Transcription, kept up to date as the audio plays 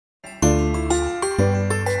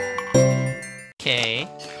okay.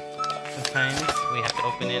 Sometimes we have to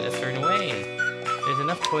open it a certain way. There's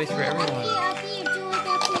enough toys for everyone.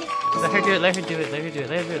 Let her do it, let her do it, let her do it,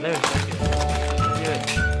 let her do it, let her do it. Let her do it.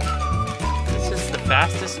 This is the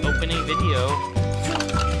fastest opening video.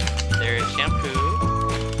 There's shampoo.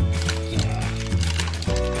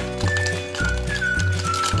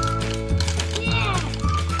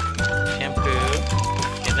 Shampoo.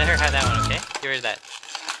 Okay, let her have that one, okay? Get rid of that.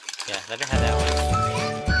 Yeah, let her have that one.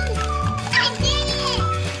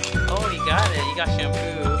 Oh, you got it. You got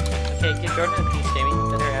shampoo. Okay, give Jordan a piece, Jamie.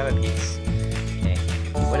 Let her have a piece. Okay.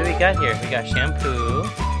 What do we got here? We got shampoo,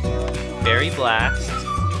 berry blast,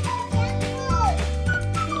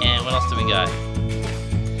 and what else do we got?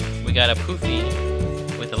 We got a poofy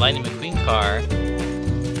with a Lightning McQueen car.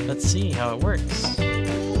 Let's see how it works.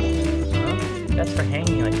 That's for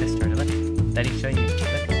hanging like this, Jordan. Look, Daddy, show you.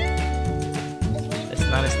 Look. It's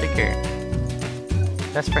not a sticker.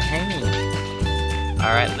 That's for hanging.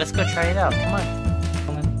 All right, let's go try it out. Come on.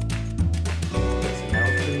 Come on. Okay, so now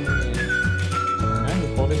we're putting it in. And you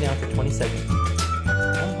hold it down for 20 seconds.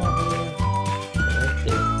 Right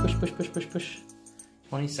there. Push, push, push, push, push.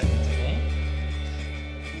 20 seconds, okay?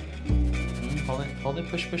 Hold it,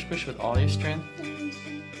 push, push, push with all your strength.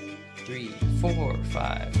 3, 4,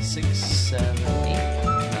 5, 6, 7, 8,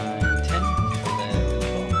 9, 10, 11,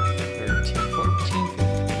 12, 13, 14,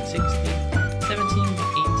 15, 16, 17,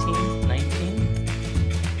 18, 19,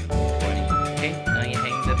 20. Okay, now you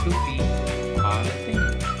hang the poofy on the thing.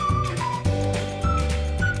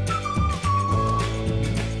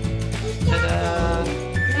 Ta-da!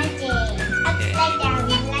 Okay.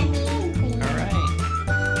 Alright.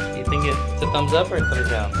 Do you think it's a thumbs up or a thumbs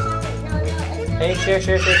down? Hey, share,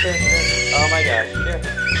 share, share, share, share. Oh my gosh, share,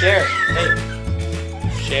 share, hey,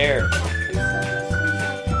 share.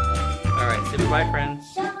 Alright, say bye-bye, friends.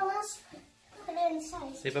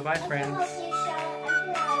 Say bye-bye, friends.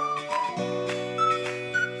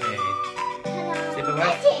 Okay. Say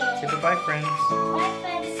bye-bye, friends. Bye,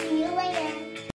 friends.